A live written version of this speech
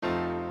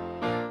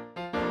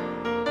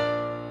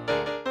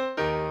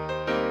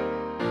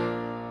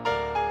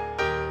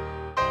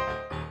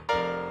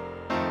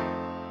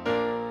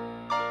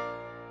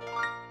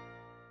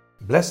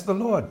Bless the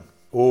Lord,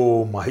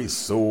 O my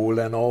soul,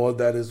 and all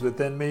that is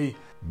within me.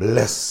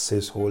 Bless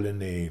his holy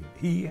name.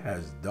 He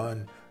has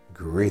done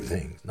great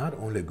things. Not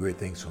only great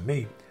things for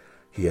me,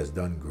 he has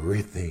done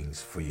great things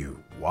for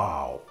you.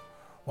 Wow.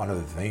 One of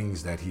the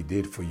things that he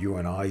did for you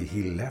and I,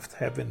 he left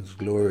heaven's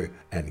glory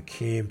and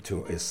came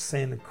to a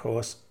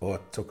sin-cursed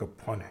earth, took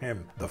upon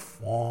him the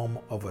form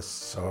of a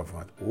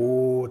servant.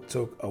 Oh,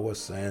 took our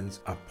sins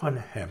upon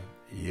him.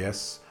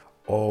 Yes.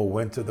 Oh,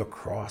 went to the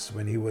cross.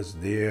 When he was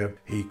there,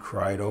 he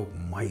cried out,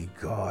 my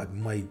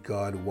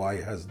God,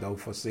 why hast thou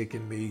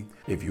forsaken me?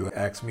 If you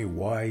ask me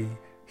why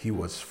he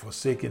was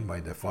forsaken by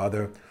the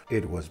Father,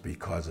 it was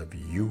because of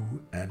you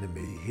and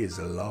me. His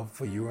love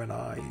for you and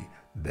I.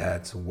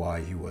 That's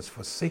why he was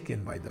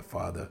forsaken by the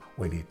Father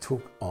when he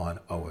took on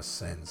our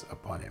sins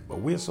upon him. But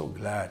we're so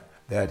glad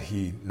that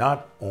he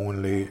not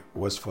only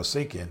was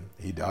forsaken,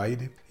 he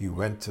died, he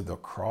went to the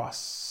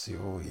cross,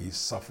 he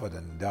suffered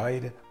and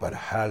died, but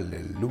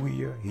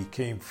hallelujah, he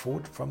came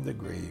forth from the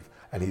grave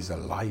and he's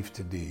alive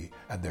today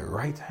at the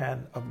right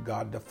hand of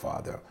God the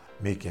Father,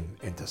 making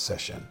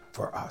intercession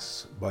for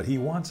us. But he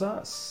wants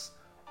us,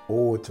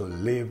 to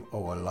live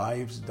our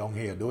lives down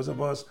here. Those of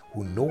us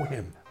who know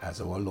him as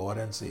our Lord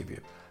and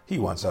Savior. He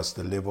wants us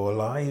to live our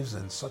lives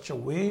in such a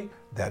way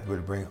that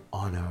will bring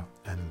honor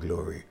and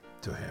glory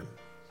to him.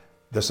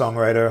 The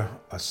songwriter,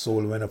 a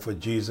soul winner for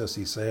Jesus,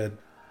 he said,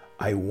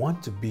 I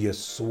want to be a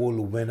soul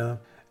winner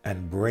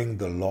and bring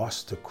the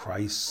lost to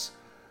Christ,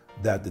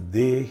 that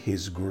they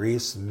his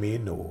grace may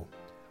know.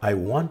 I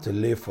want to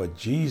live for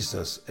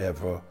Jesus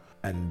ever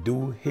and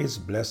do his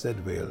blessed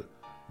will,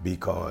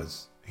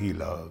 because he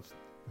loves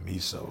me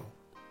so.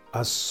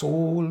 A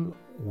soul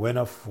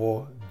winner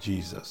for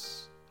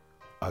Jesus.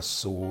 A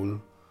soul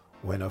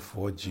winner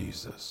for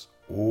Jesus.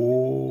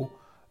 Oh,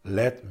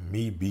 let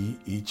me be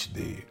each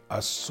day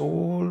a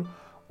soul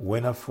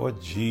winner for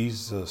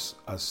Jesus.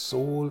 A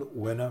soul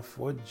winner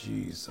for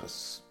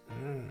Jesus.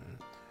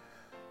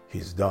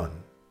 He's done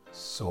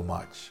so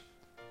much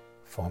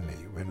for me.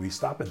 When we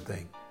stop and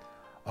think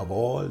of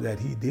all that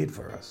he did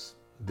for us,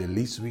 the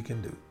least we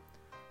can do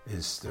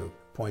is to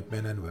point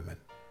men and women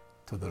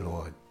to the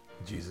Lord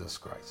Jesus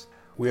Christ.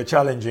 We are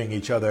challenging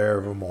each other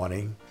every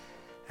morning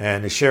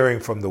and sharing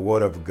from the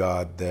Word of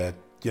God that,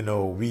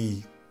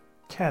 we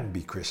can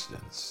be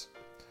Christians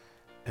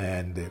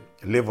and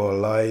live our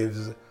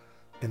lives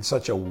in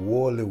such a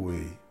worldly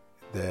way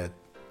that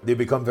they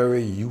become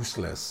very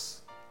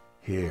useless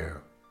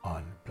here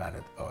on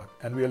planet Earth.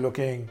 And we are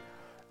looking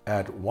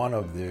at one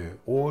of the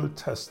Old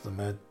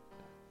Testament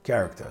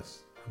characters,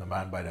 the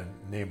man by the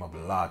name of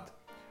Lot.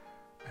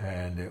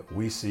 And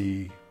we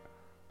see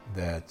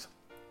that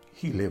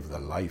he lived a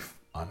life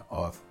on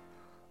earth,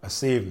 a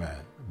saved man.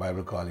 The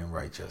Bible calls him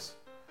righteous.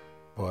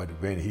 But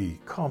when he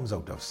comes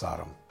out of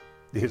Sodom,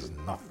 there's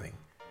nothing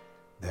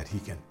that he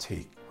can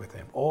take with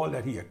him. All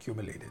that he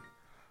accumulated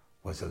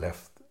was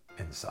left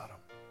in Sodom.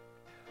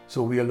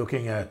 So we are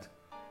looking at,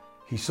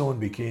 he soon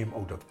became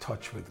out of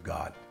touch with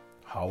God.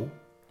 How?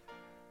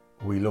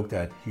 We looked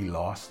at, he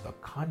lost the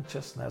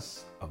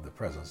consciousness of the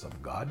presence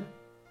of God.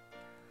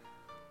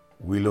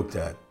 We looked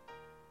at,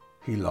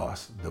 he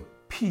lost the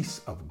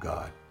peace of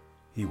God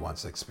he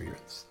once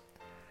experienced.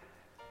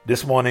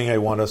 This morning I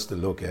want us to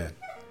look at,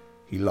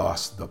 he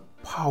lost the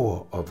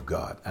power of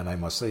God. And I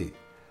must say,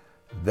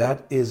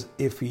 that is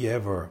if he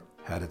ever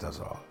had it at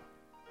all.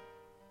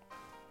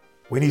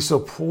 When he's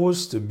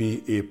supposed to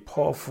be a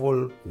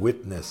powerful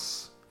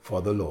witness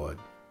for the Lord,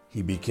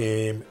 he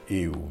became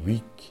a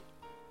weak,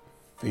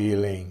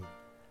 failing,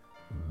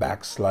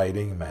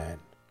 backsliding man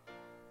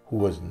who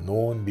was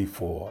known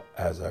before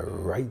as a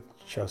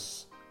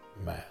righteous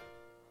man.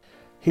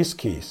 His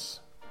case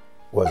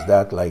was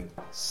that like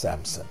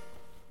Samson.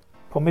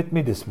 Permit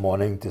me this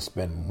morning to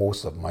spend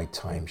most of my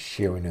time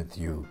sharing with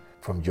you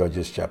from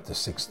Judges chapter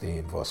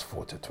 16, verse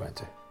 4 to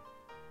 20,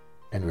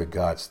 in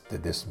regards to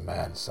this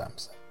man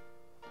Samson.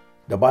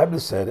 The Bible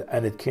said,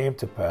 and it came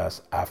to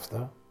pass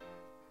after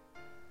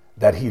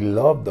that he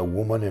loved the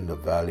woman in the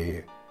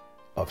valley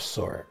of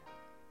Sorek,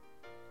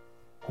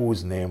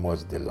 whose name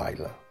was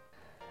Delilah.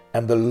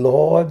 And the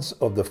lords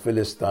of the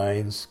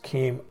Philistines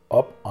came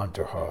up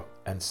unto her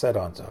and said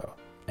unto her,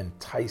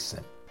 entice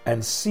him,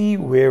 and see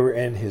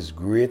wherein his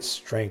great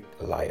strength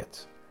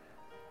lieth,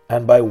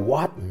 and by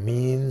what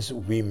means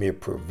we may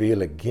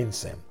prevail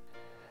against him,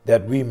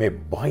 that we may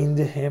bind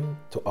him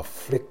to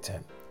afflict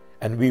him,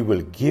 and we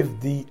will give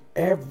thee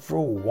every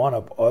one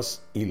of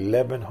us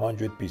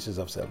 1,100 pieces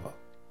of silver.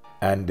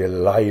 And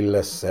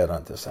Delilah said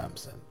unto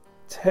Samson,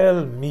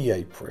 tell me,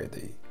 I pray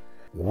thee,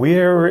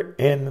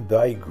 wherein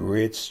thy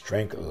great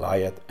strength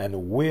lieth,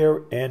 and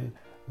wherein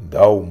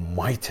thou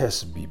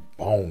mightest be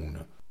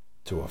bound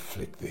to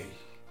afflict thee.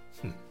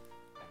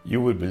 You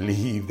would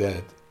believe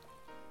that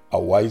a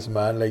wise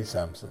man like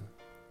Samson,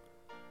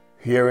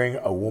 hearing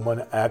a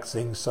woman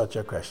asking such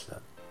a question,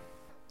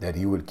 that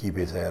he would keep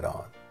his head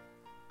on.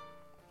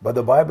 But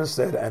the Bible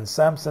said, and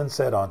Samson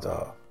said unto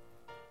her,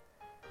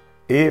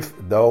 if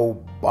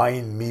thou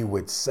bind me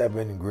with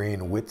 7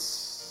 green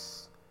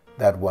withs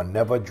that were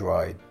never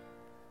dried,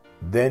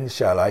 then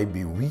shall I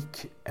be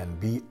weak and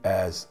be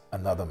as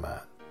another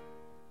man.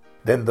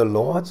 Then the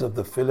lords of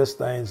the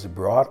Philistines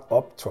brought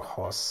up to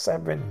her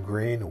 7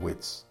 grain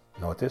wits.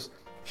 Notice,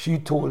 she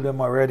told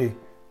them already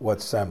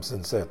what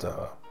Samson said to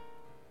her.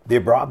 They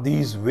brought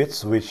these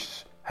wits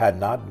which had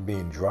not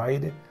been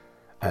dried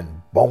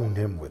and bound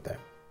him with them.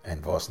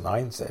 And verse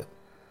 9 said,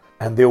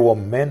 and there were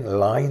men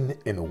lying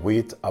in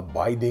wait,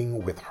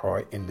 abiding with her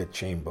in the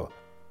chamber.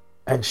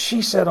 And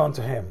she said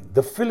unto him,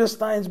 the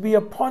Philistines be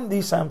upon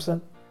thee,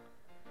 Samson.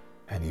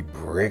 And he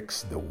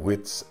breaks the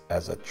wits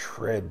as a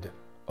thread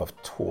of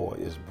tow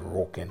is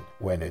broken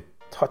when it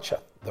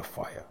toucheth the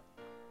fire.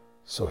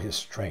 So his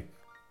strength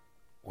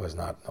was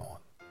not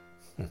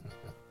known.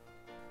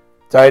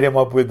 Tied him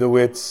up with the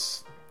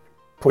wits,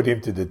 put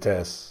him to the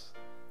test,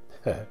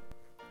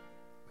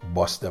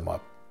 bust them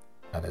up,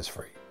 and is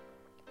free.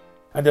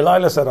 And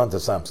Delilah said unto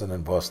Samson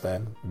in verse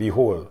 10,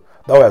 behold,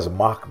 thou hast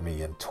mocked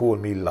me and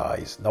told me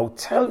lies. Now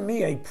tell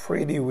me, I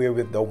pray thee,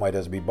 wherewith thou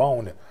mightest be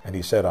bound. And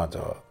he said unto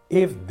her,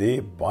 if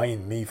they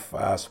bind me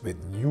fast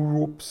with new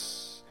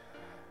ropes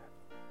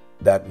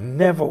that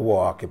never were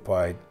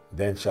occupied,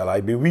 then shall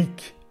I be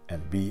weak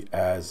and be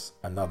as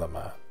another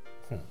man.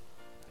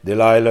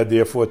 Delilah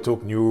therefore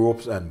took new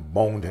ropes and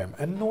bound him.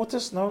 And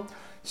notice now,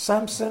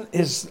 Samson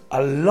is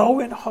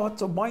allowing her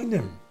to bind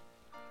him,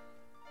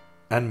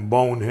 and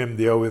bound him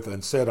therewith,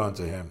 and said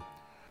unto him,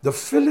 the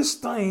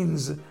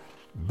Philistines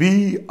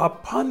be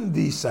upon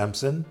thee,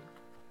 Samson.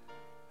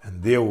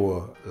 And there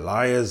were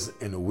liars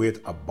in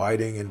wait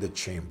abiding in the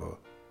chamber,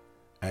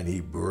 and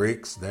he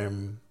breaks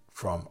them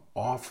from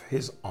off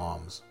his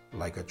arms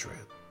like a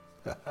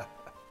thread.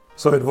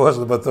 So in verse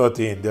number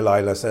 13,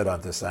 Delilah said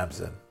unto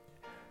Samson,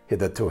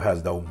 hitherto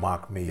hast thou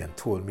mocked me and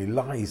told me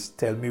lies.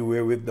 Tell me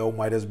wherewith thou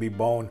mightest be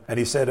bound. And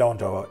he said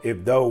unto her,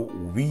 if thou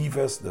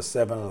weavest the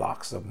 7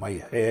 locks of my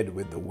head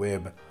with the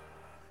web.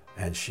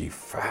 And she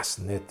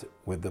fastened it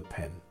with the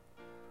pen,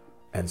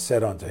 and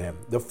said unto him,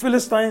 the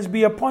Philistines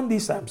be upon thee,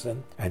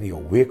 Samson. And he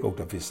awake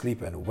out of his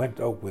sleep, and went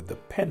out with the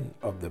pen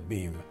of the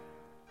beam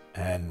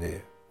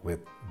and with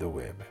the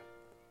web.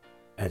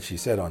 And she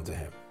said unto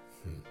him,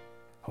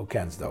 how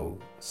canst thou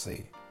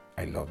say,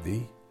 I love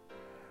thee,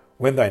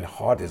 when thine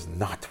heart is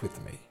not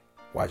with me?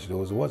 Watch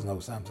those words now,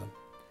 Samson.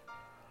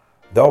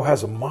 Thou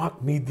hast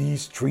mocked me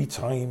these 3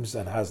 times,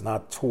 and hast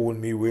not told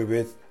me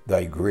wherewith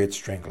thy great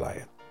strength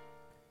lieth.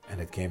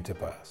 And it came to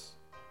pass,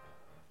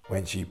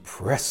 when she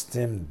pressed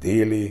him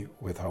daily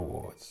with her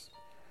words,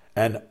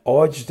 and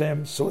urged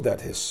him so that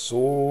his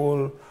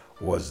soul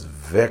was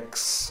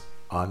vexed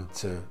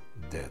unto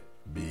death.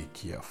 Be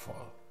careful.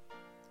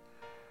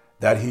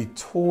 That he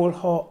told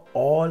her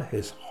all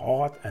his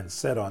heart, and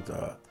said unto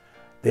her,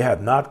 there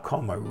hath not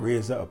come a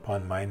razor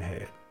upon mine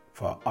head,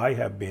 for I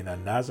have been a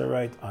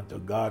Nazarite unto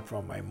God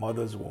from my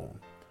mother's womb.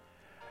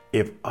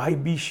 If I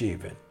be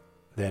shaven,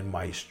 then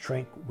my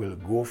strength will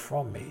go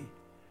from me,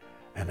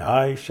 and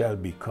I shall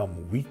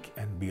become weak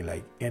and be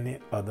like any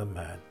other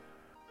man.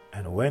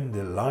 And when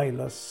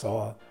Delilah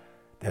saw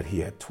that he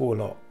had told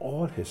her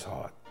all his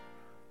heart,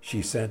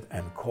 she sent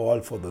and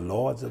called for the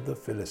lords of the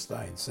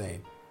Philistines,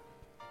 saying,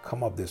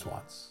 come up this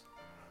once,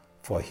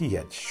 for he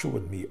had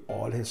showed me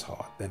all his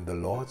heart. Then the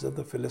lords of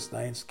the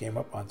Philistines came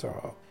up unto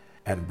her,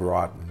 and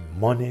brought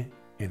money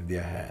in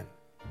their hand.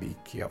 Be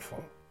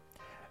careful.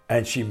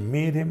 And she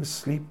made him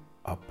sleep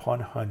upon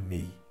her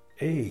knee.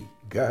 Hey,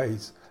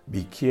 guys,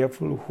 be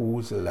careful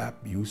whose lap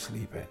you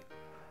sleep in.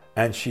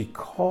 And she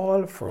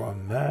called for a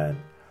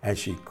man, and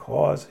she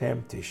caused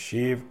him to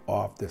shave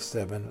off the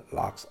 7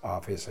 locks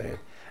off his head.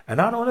 And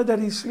not only did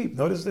he sleep,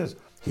 notice this,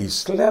 he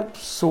slept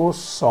so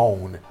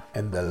sound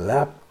in the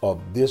lap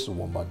of this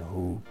woman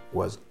who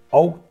was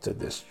out to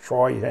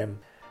destroy him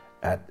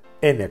at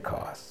any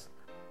cost,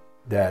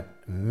 that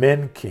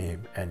men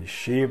came and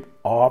shaved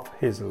off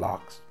his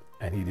locks,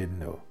 and he didn't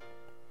know.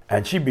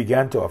 And she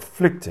began to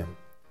afflict him,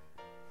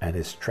 and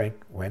his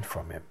strength went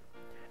from him.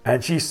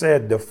 And she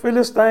said, the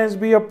Philistines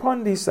be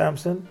upon thee,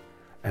 Samson.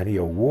 And he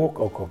awoke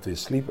out of his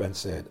sleep and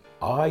said,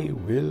 I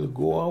will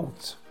go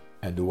out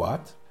and do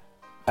what?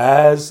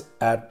 As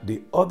at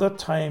the other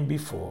time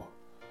before,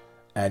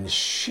 and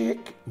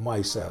shake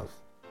myself.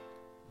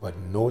 But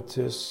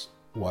notice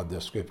what the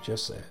scripture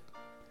said.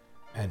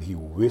 And he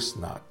wist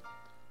not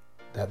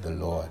that the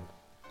Lord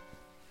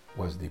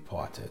was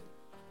departed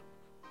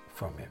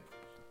from him.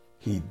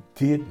 He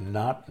did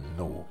not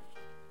know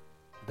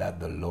that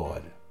the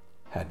Lord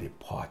had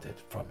departed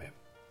from him.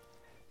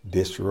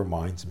 This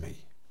reminds me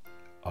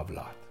of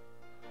Lot.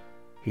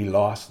 He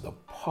lost the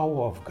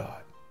power of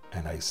God.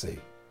 And I say,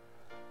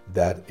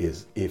 that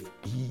is if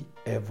he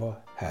ever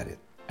had it.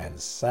 And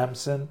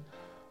Samson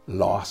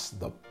lost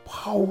the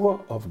power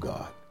of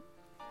God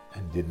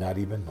and did not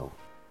even know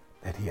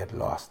that he had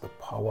lost the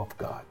power of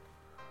God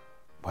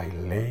by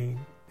laying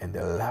in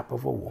the lap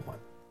of a woman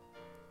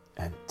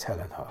and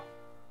telling her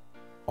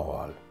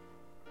all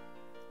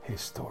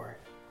his story.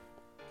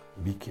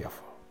 Be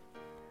careful.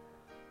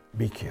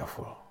 Be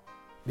careful.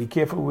 Be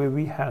careful where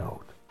we hang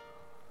out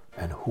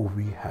and who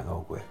we hang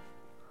out with.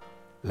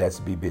 Let's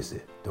be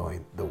busy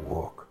doing the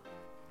work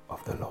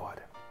of the Lord.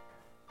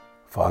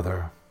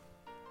 Father,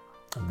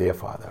 dear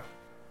Father,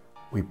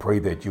 we pray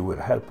that you would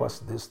help us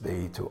this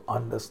day to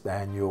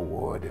understand your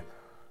word.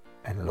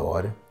 And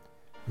Lord,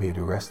 may it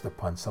rest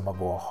upon some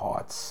of our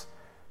hearts,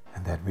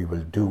 and that we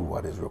will do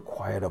what is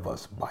required of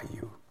us by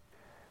you.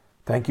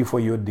 Thank you for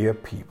your dear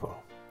people.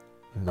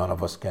 None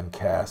of us can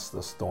cast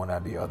a stone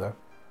at the other.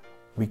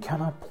 We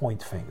cannot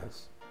point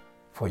fingers,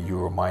 for you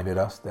reminded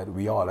us that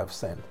we all have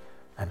sinned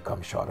and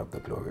come short of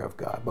the glory of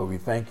God. But we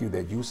thank you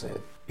that you said,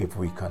 if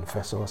we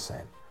confess our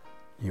sin,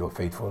 you are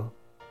faithful,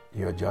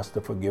 you are just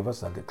to forgive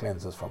us and to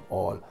cleanse us from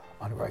all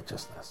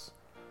unrighteousness.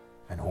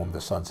 And whom the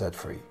Son set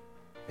free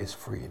is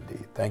free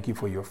indeed. Thank you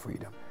for your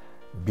freedom.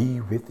 Be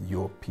with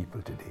your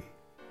people today.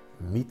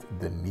 Meet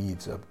the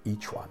needs of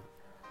each one.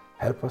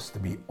 Help us to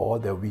be all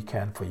that we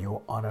can for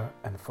your honor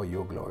and for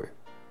your glory.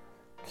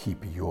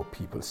 Keep your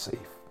people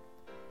safe.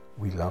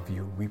 We love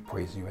you, we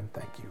praise you, and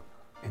thank you.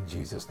 In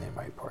Jesus' name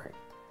I pray.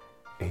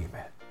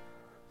 Amen.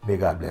 May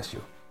God bless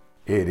you.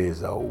 It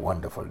is a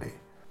wonderful day.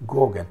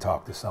 Go and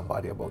talk to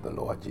somebody about the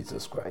Lord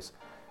Jesus Christ.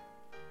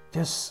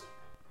 Just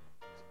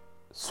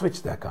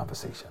switch that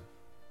conversation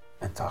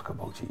and talk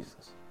about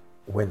Jesus.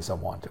 Win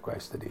someone to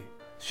Christ today.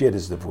 Share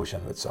this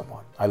devotion with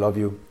someone. I love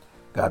you.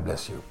 God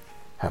bless you.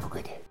 Have a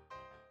great day.